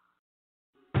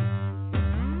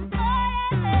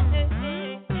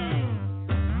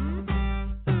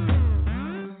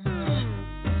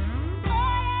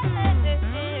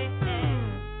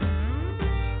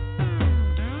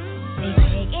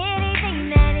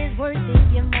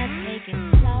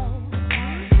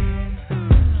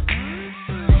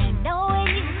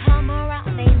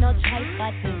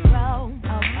 But to grow,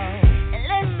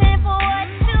 listen for what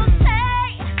you say.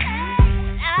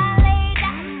 I lay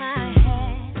down my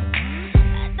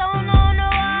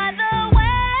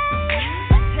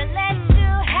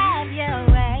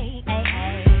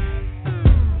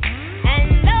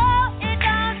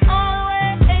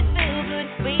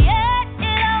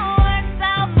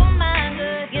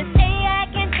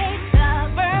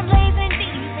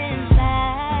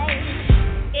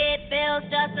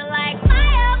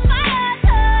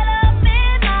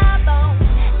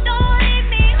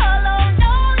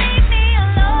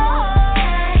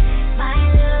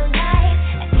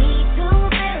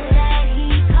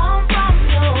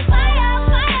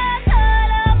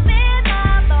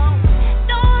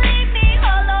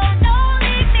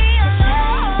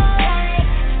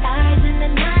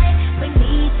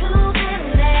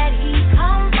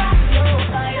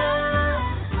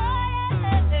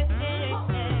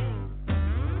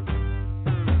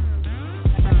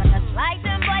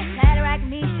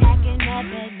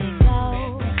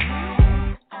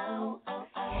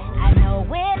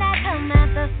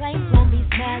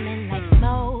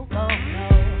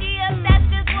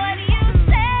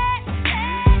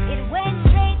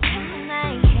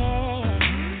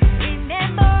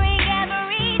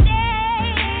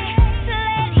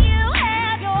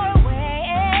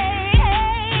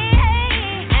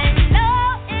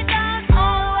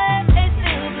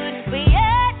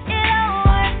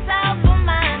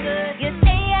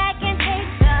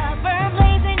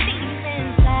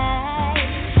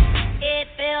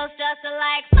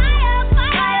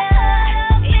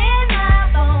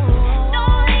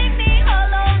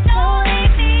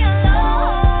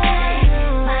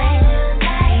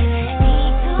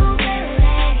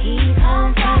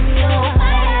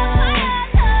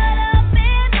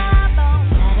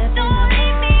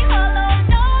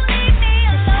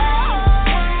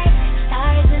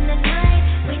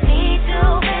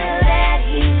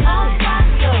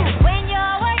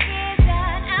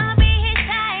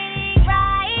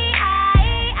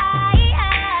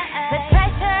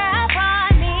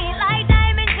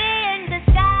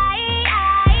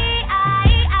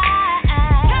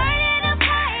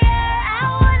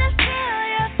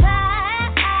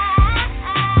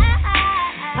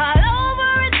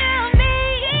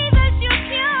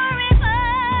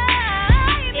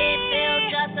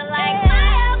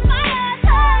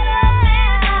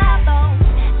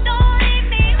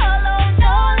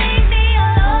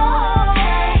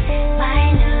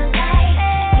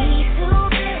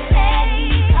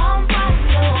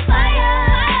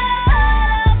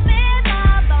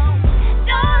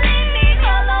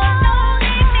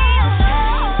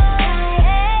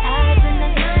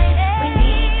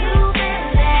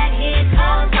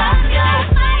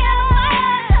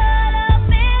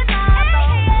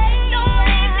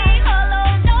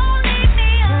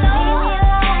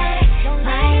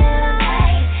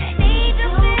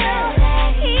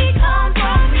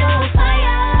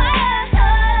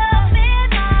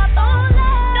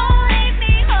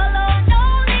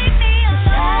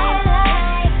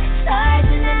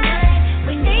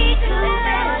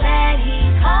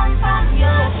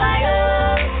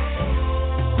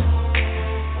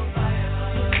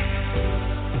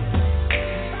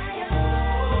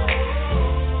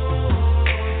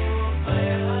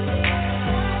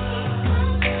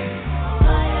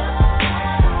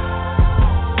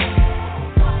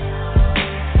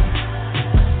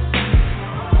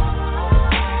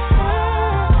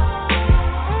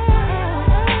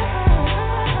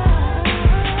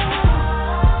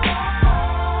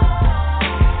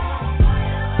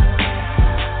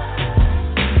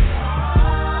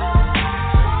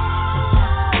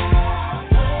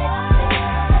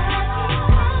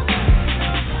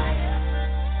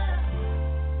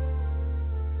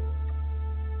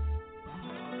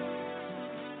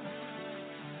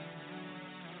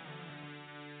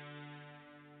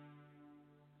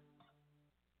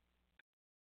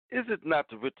it not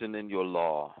written in your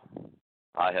law,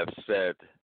 I have said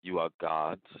you are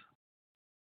gods?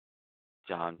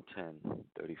 John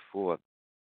 10:34.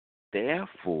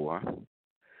 Therefore,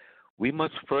 we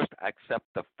must first accept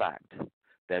the fact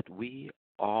that we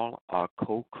all are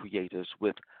co-creators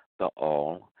with the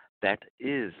all that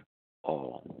is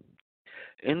all.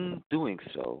 In doing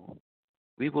so,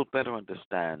 we will better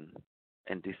understand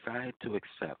and decide to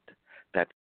accept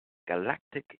that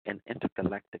galactic and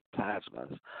intergalactic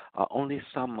plasmas are only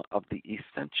some of the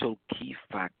essential key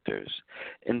factors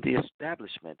in the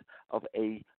establishment of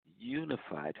a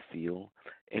unified field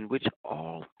in which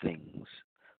all things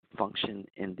function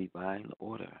in divine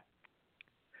order.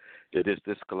 It is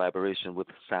this collaboration with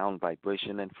sound,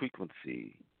 vibration, and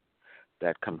frequency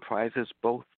that comprises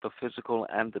both the physical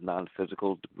and the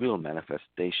non-physical real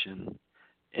manifestation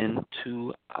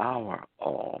into our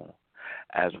all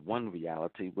as one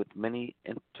reality with many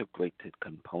integrated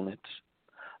components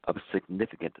of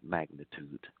significant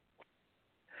magnitude.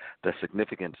 The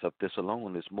significance of this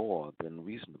alone is more than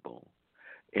reasonable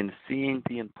in seeing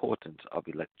the importance of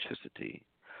electricity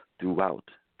throughout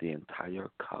the entire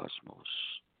cosmos.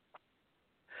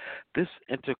 This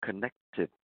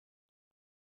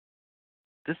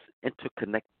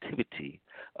interconnectivity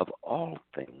of all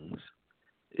things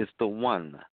is the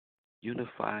one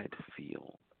unified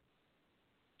field.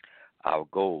 Our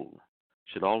goal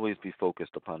should always be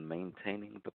focused upon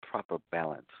maintaining the proper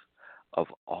balance of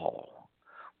all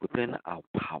within our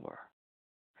power,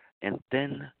 and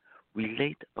then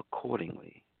relate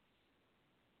accordingly.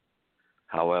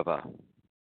 However,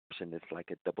 corruption is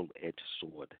like a double-edged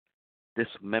sword,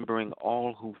 dismembering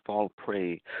all who fall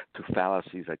prey to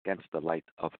fallacies against the light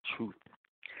of truth.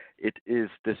 It is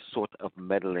this sort of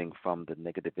meddling from the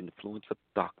negative influence of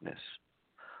darkness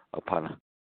upon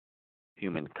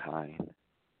humankind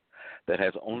that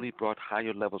has only brought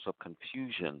higher levels of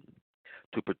confusion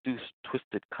to produce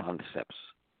twisted concepts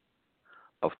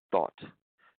of thought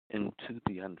into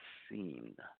the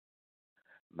unseen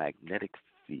magnetic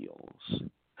fields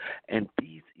and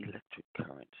these electric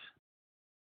currents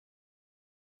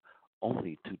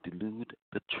only to delude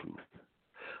the truth.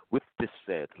 With this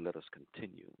said, let us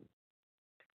continue.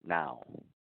 Now,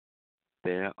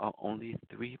 there are only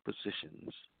three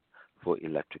positions for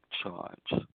electric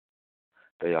charge.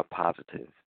 They are positive,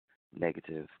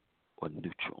 negative, or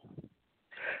neutral.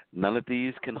 None of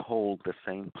these can hold the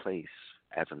same place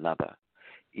as another.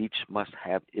 Each must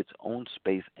have its own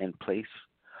space and place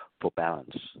for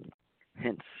balance.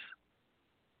 Hence,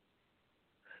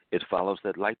 it follows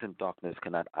that light and darkness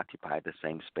cannot occupy the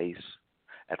same space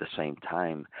at the same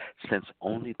time, since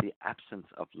only the absence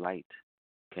of light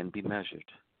can be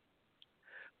measured.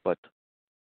 But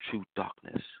true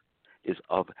darkness is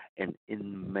of an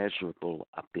immeasurable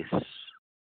abyss.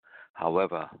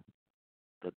 However,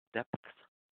 the depth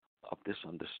of this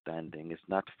understanding is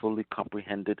not fully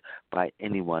comprehended by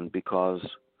anyone because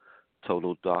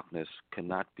total darkness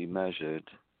cannot be measured,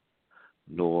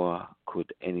 nor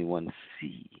could anyone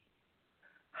see.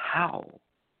 How?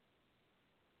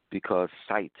 Because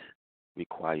sight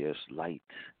requires light.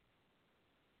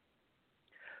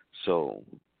 So,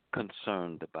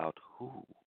 concerned about who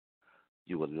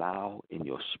you allow in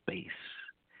your space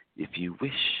if you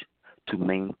wish to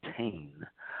maintain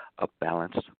a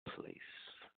balanced place.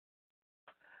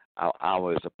 Our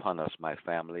hour is upon us, my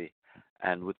family,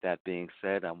 and with that being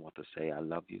said, I want to say I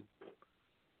love you.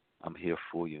 I'm here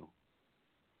for you.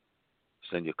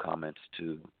 Send your comments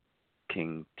to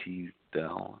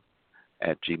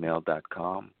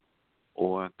kingtdell@gmail.com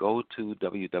or go to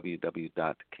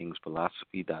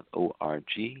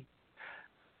www.kingsphilosophy.org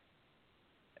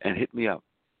and hit me up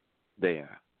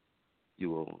there.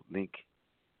 You will link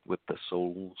with the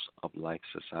Souls of Life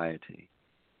Society.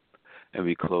 And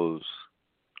we close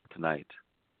tonight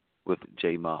with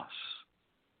J. Moss,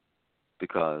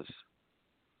 because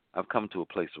I've come to a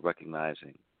place of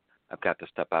recognizing I've got to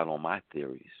step out on my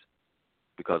theories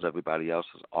because everybody else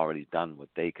has already done what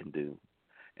they can do,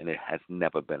 and it has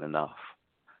never been enough,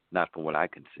 not from what I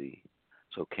can see.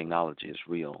 So Kingology is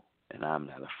real, and I'm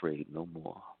not afraid no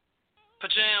more.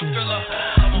 Pajam thriller.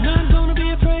 Not gonna be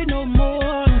afraid no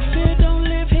more. Fear don't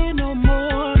live here no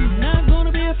more. Not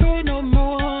gonna be afraid no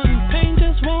more. Pain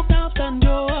just walked out the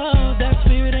door. That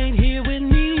spirit ain't here with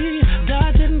me.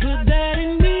 God didn't put that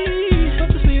in me.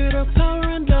 But the spirit of power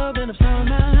and love and a sound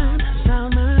mind,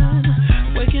 sound mind.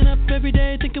 Waking up every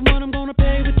day thinking what I'm gonna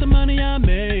pay with the money I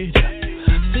made.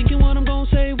 Thinking what I'm gonna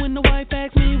say when the wife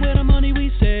asks me where the money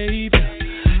we save.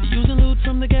 Using loot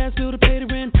from the gas bill to pay the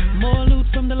rent. More loot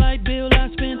from the light bill I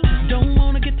spent. Don't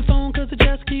wanna get the phone cause it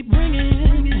just keep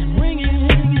ringing.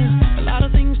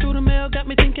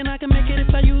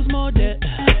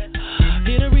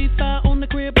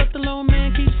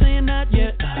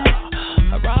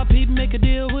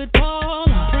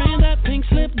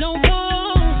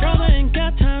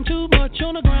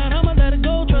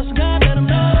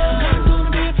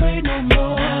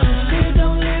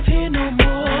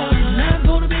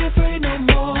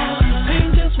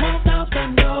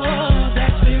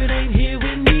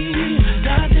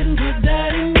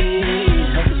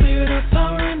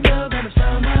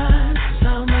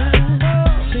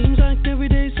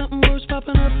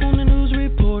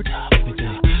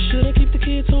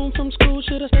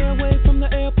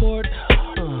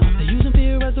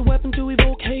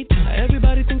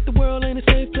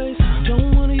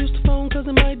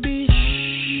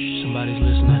 nobody's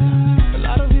listening. A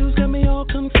lot of views got me all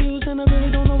confused, and I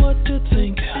really don't know what to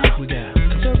think. We got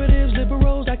conservatives,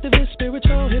 liberals, activists,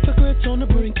 spiritual hypocrites on the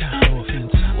brink. No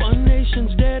offense. One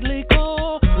nation's deadly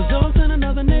core results in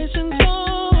another nation's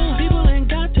fall. People ain't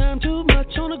got time, too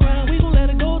much on the ground. We gon'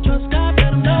 let it go, trust God, let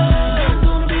them know. Not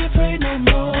gonna be afraid no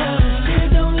more. Fear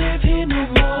don't live here no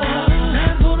more.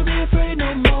 Not gonna be afraid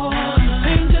no more.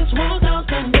 Pain just walked out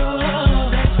the door.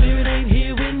 That spirit ain't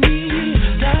here with me.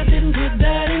 God didn't put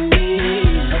that in me.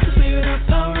 But the spirit of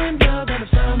power and love got a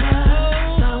sound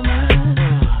mind, sound mind.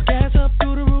 Gas up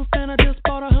through the roof, and I just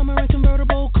bought a Hummer and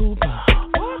convertible coupe.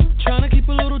 Trying to keep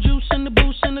a little juice in the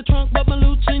boost in the trunk, but my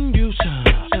loot's in use.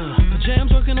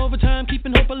 Jams working overtime,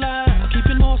 keeping hope alive,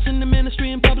 keeping Moss in the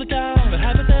ministry and public eye. But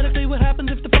hypothetically, what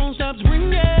happens if the phone stops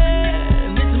ringing?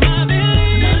 It's my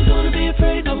baby. Not gonna be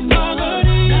afraid no more.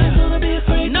 Not gonna be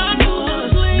afraid no more.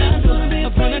 Not gonna be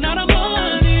afraid. I'm running out of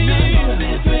money. Not gonna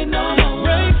be afraid no more.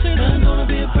 Not gonna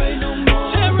be afraid no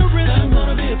more. Terrorism. Not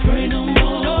gonna be afraid no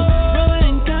more. Bro, I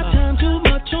ain't got time, too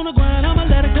much on the grind. I'ma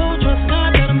let it go, trust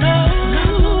God, let 'em know. Not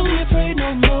gonna be afraid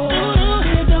no more.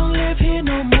 Fear don't live here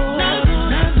no more.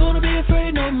 Not gonna be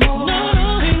afraid no more.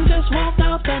 Pain just walked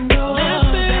out the door.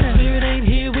 That spirit ain't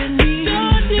here with me.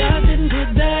 God didn't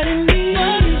put that in me.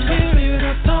 Spirit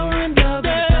of power and love,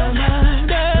 sound mind,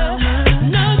 sound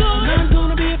mind. Not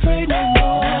gonna be afraid no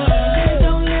more. Fear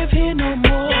don't live here no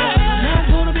more. Not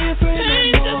gonna be afraid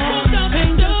no more.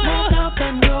 Pain just walked out the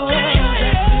door. That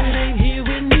spirit ain't here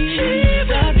with me.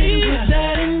 God didn't put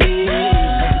that in me.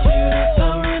 Spirit of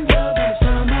power and love,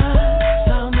 sound mind,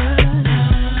 sound mind.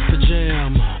 The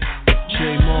Jam, J.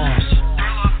 Moss.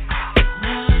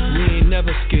 We ain't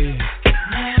never scared.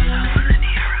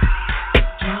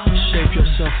 Shape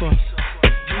yourself up.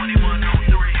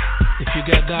 If you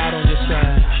got God on your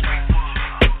side,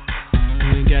 you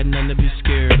ain't got nothing to be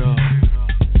scared of.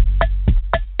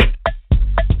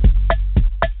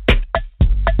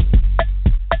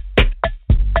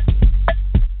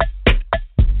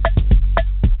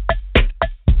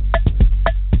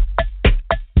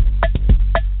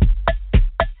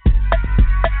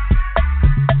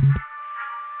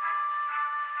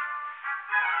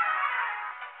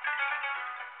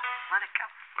 Let it go.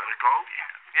 Let it go?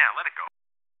 Yeah, let it go.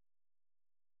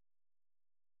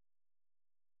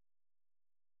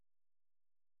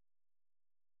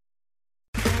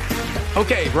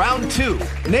 Okay, round two.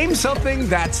 Name something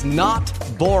that's not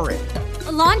boring.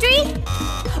 A laundry?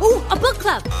 Ooh, a book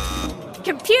club.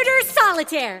 Computer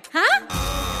solitaire, huh?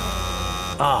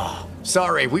 Ah,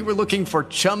 sorry, we were looking for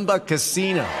Chumba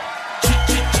Casino.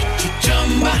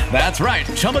 That's right,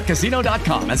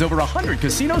 ChumbaCasino.com has over 100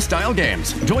 casino-style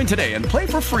games. Join today and play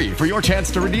for free for your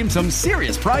chance to redeem some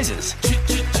serious prizes.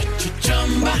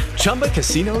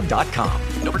 ChumbaCasino.com.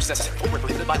 No purchase necessary. Void where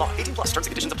prohibited by law. 18+ terms and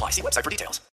conditions apply. See website for details.